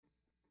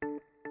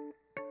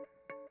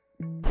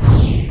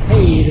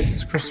everybody. This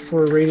is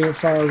Christopher Radiant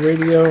Fire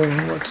Radio, and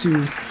I want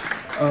to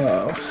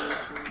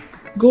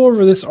go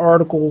over this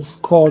article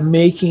called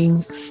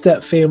Making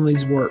Step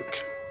Families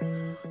Work.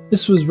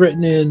 This was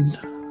written in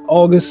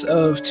August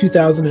of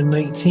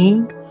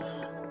 2019,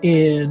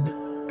 and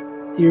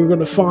you're going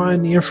to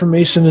find the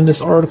information in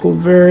this article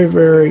very,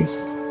 very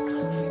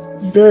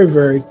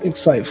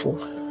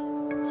insightful.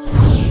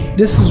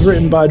 This is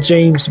written by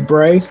James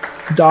Bray,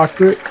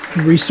 doctorate,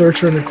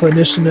 researcher, and a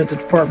clinician at the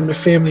Department of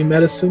Family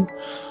Medicine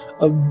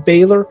of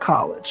Baylor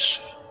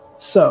College.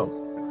 So,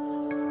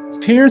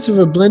 parents of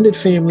a blended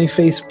family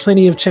face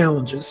plenty of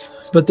challenges,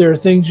 but there are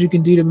things you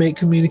can do to make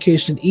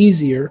communication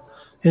easier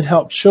and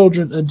help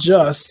children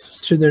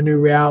adjust to their new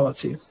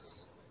reality.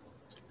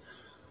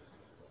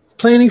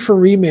 Planning for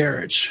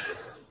remarriage.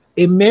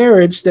 A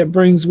marriage that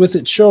brings with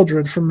it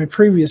children from a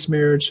previous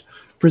marriage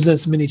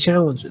presents many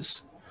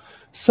challenges.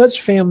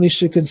 Such families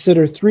should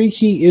consider three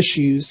key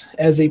issues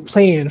as a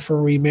plan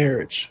for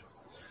remarriage.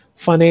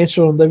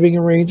 Financial and living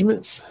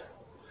arrangements.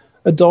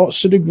 Adults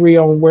should agree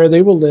on where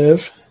they will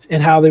live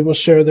and how they will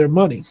share their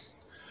money.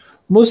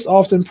 Most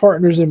often,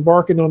 partners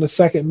embarking on a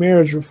second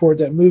marriage report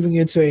that moving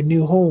into a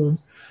new home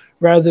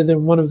rather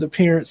than one of the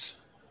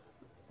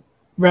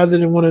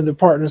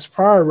partner's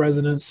prior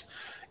residence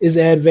is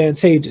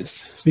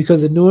advantageous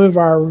because the new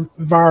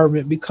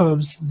environment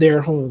becomes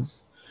their home.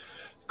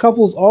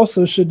 Couples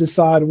also should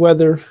decide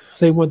whether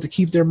they want to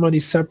keep their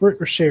money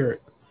separate or share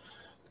it.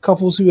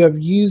 Couples who have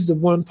used the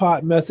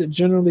one-pot method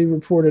generally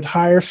reported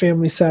higher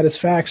family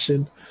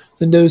satisfaction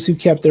than those who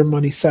kept their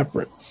money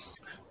separate.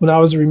 When I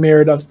was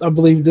remarried, I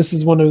believe this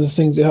is one of the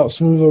things that helps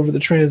smooth over the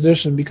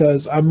transition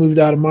because I moved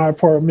out of my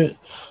apartment,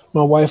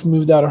 my wife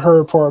moved out of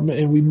her apartment,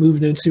 and we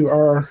moved into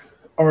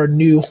our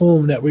new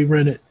home that we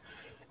rented.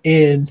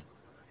 And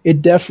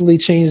it definitely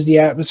changed the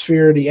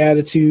atmosphere, the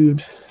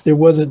attitude. There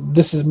wasn't,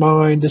 this is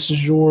mine, this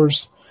is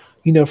yours,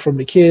 from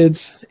the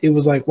kids. It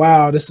was like,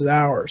 wow, this is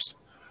ours.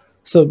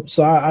 So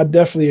I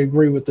definitely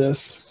agree with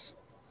this.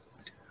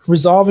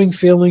 Resolving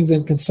feelings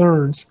and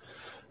concerns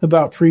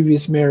about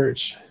previous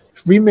marriage.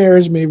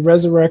 Remarriage may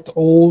resurrect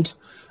old,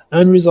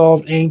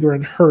 unresolved anger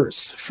and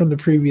hurts from the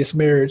previous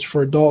marriage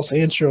for adults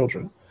and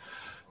children.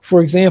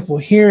 For example,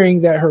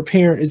 hearing that her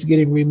parent is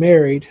getting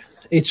remarried,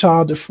 a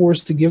child is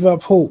forced to give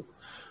up hope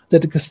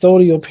that the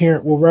custodial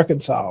parent will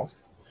reconcile.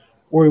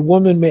 Or a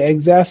woman may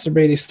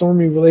exacerbate a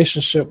stormy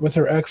relationship with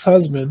her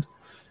ex-husband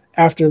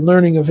after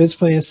learning of his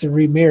plans to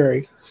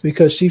remarry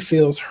because she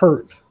feels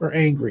hurt or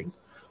angry.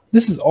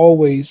 This is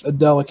always a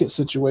delicate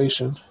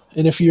situation.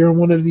 And if you're in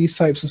one of these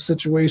types of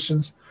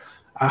situations,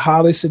 I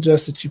highly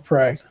suggest that you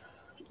pray.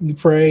 You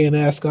pray and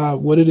ask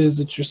God what it is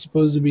that you're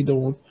supposed to be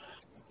doing.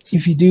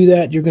 If you do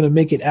that, you're going to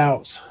make it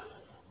out.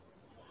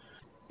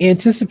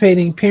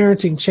 Anticipating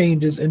parenting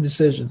changes and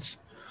decisions.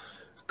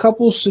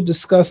 Couples should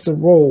discuss the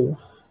role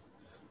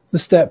the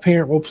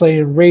step-parent will play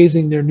in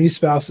raising their new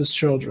spouse's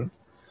children,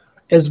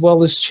 as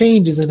well as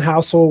changes in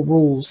household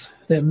rules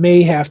that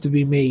may have to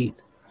be made.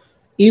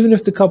 Even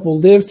if the couple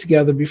lived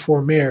together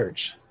before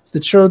marriage, the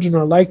children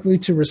are likely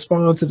to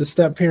respond to the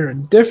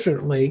step-parent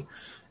differently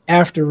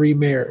after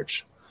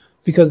remarriage,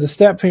 because the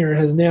step-parent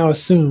has now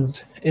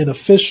assumed an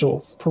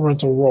official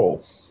parental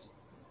role.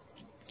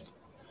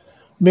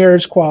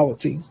 Marriage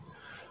quality.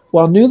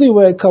 While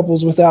newlywed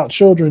couples without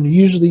children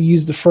usually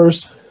use the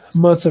first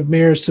months of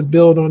marriage to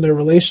build on their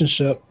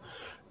relationship,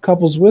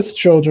 couples with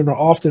children are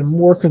often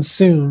more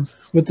consumed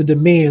with the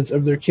demands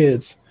of their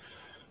kids.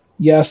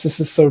 Yes, this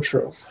is so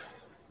true.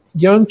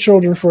 Young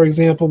children, for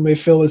example, may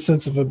feel a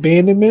sense of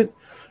abandonment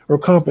or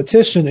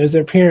competition as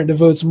their parent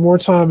devotes more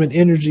time and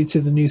energy to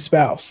the new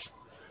spouse.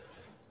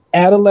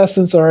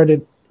 Adolescents are at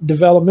a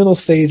developmental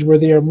stage where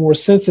they are more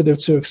sensitive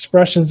to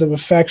expressions of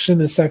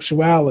affection and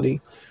sexuality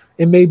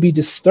and may be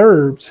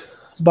disturbed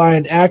by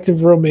an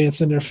active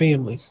romance in their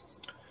family.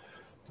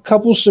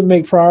 Couples should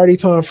make priority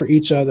time for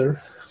each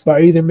other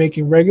by either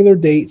making regular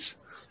dates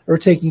or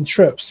taking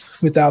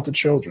trips without the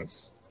children.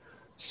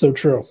 So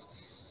true.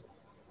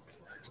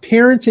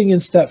 Parenting in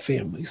step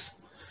families.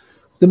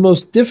 The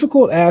most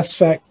difficult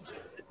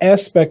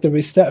aspect of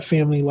a step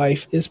family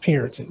life is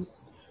parenting.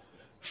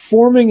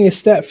 Forming a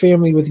step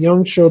family with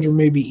young children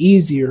may be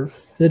easier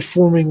than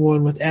forming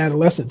one with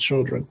adolescent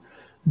children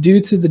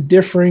due to the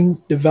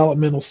differing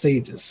developmental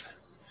stages.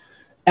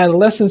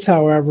 Adolescents,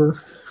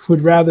 however,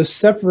 would rather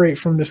separate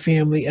from the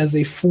family as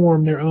they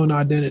form their own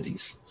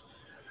identities.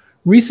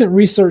 Recent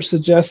research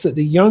suggests that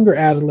the younger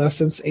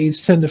adolescents,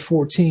 aged 10 to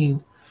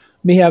 14,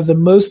 may have the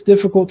most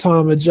difficult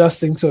time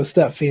adjusting to a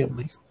step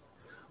family.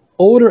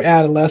 Older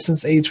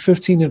adolescents, aged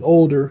 15 and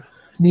older,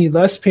 need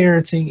less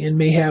parenting and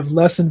may have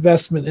less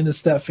investment in a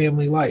step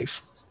family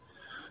life,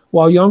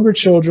 while younger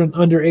children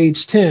under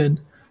age 10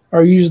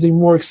 are usually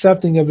more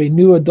accepting of a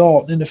new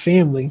adult in the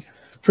family,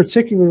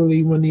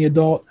 particularly when the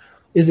adult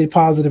is a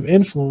positive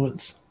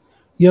influence.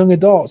 Young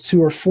adults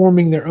who are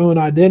forming their own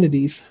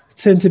identities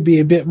tend to be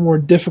a bit more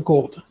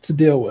difficult to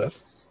deal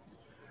with.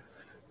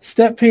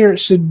 Step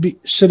parents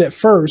should at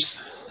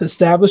first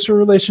establish a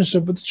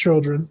relationship with the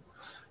children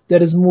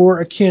that is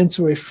more akin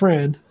to a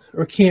friend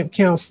or camp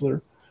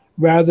counselor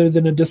rather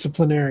than a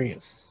disciplinarian.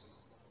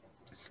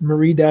 I'm going to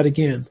read that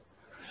again.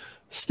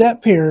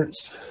 Step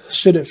parents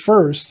should at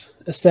first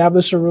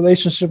establish a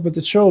relationship with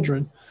the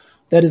children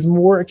that is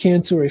more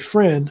akin to a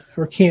friend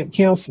or camp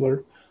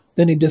counselor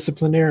than a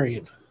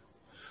disciplinarian.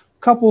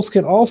 Couples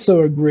can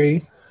also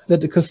agree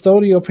that the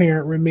custodial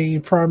parent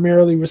remain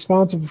primarily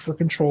responsible for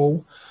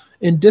control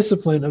and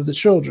discipline of the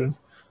children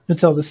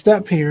until the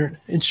step parent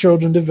and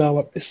children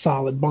develop a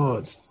solid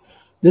bond.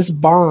 This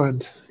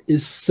bond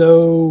is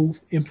so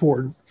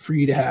important for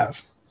you to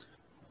have.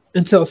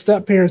 Until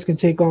step parents can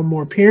take on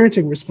more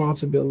parenting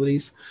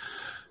responsibilities,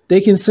 they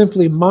can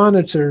simply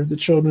monitor the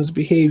children's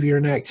behavior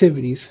and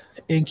activities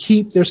and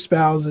keep their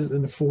spouses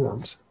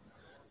informed.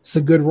 It's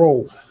a good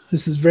role.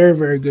 This is very,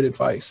 very good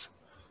advice.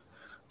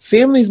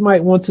 Families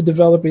might want to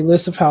develop a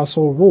list of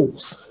household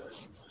rules.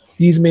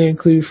 These may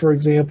include, for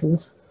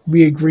example,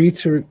 we agree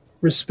to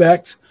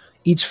respect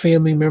each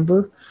family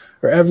member,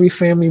 or every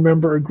family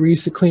member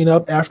agrees to clean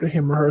up after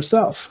him or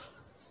herself.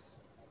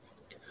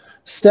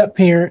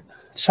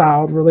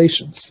 Step-parent-child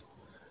relations.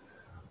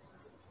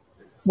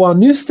 While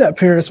new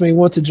step-parents may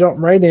want to jump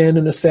right in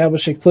and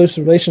establish a close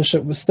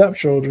relationship with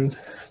stepchildren,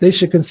 they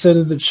should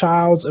consider the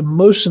child's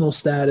emotional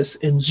status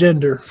and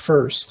gender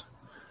first.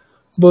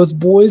 Both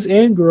boys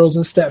and girls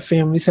in step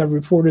families have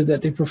reported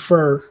that they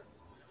prefer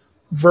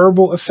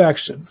verbal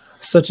affection,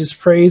 such as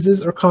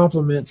praises or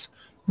compliments,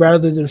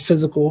 rather than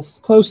physical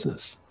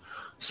closeness,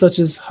 such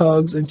as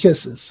hugs and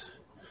kisses.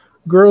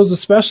 Girls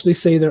especially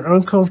say they're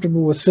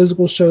uncomfortable with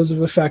physical shows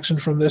of affection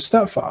from their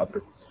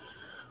stepfather.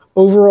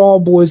 Overall,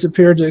 boys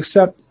appear to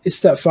accept a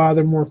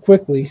stepfather more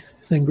quickly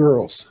than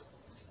girls.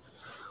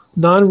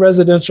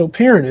 Non-residential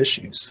parent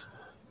issues.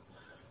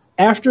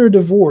 After a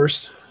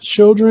divorce,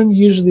 children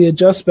usually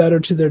adjust better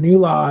to their new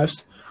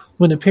lives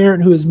when a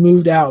parent who has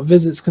moved out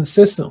visits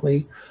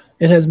consistently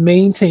and has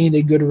maintained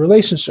a good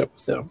relationship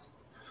with them.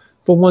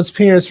 But once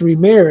parents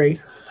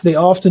remarry, they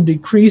often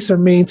decrease or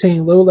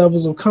maintain low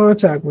levels of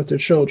contact with their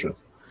children.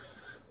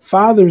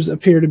 Fathers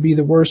appear to be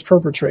the worst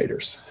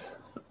perpetrators.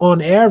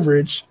 On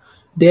average,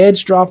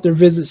 dads drop their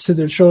visits to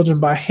their children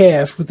by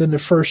half within the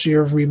first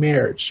year of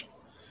remarriage.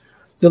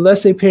 The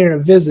less a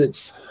parent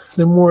visits,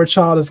 the more a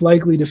child is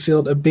likely to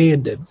feel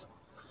abandoned.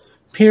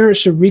 Parents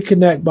should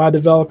reconnect by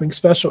developing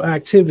special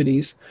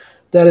activities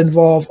that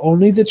involve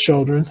only the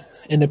children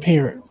and the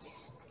parent.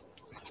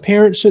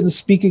 Parents shouldn't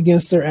speak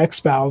against their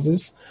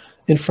ex-spouses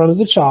in front of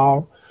the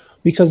child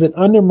because it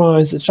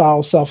undermines the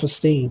child's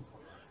self-esteem.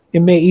 It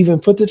may even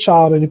put the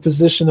child in a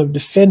position of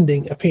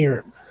defending a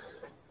parent.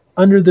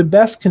 Under the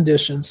best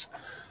conditions,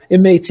 it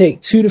may take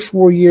 2 to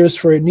 4 years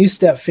for a new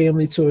step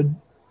family to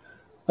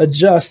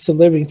adjust to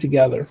living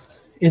together,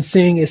 and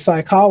seeing a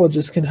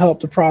psychologist can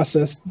help the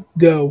process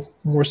go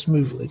more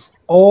smoothly.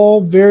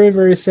 All very,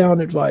 very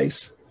sound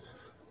advice.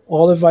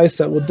 All advice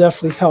that will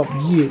definitely help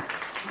you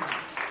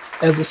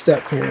as a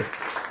step parent.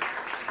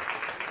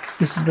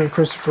 This has been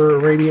Christopher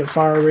at Radiant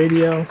Fire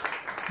Radio.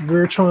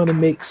 We're trying to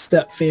make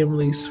step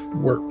families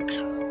work.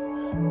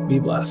 Be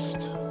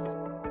blessed.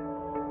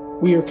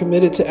 We are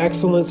committed to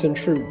excellence and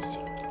truth.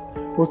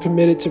 We're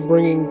committed to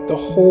bringing the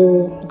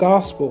whole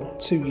gospel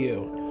to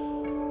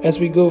you as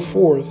we go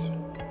forth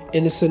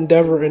in this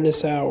endeavor in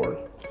this hour.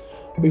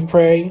 We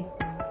pray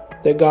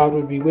that God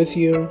would be with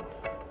you,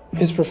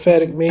 His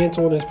prophetic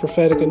mantle and His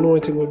prophetic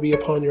anointing would be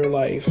upon your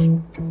life.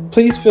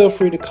 Please feel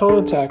free to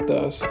contact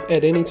us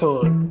at any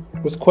time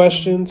with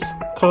questions,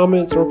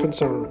 comments, or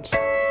concerns.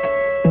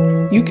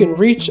 You can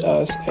reach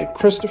us at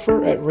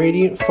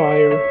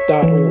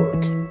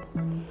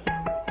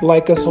Christopher@radiantfire.org.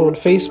 Like us on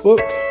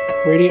Facebook,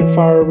 Radiant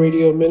Fire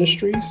Radio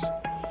Ministries,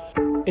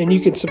 and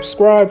you can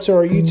subscribe to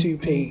our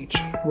YouTube page,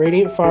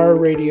 Radiant Fire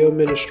Radio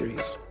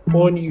Ministries,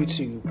 on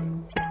YouTube.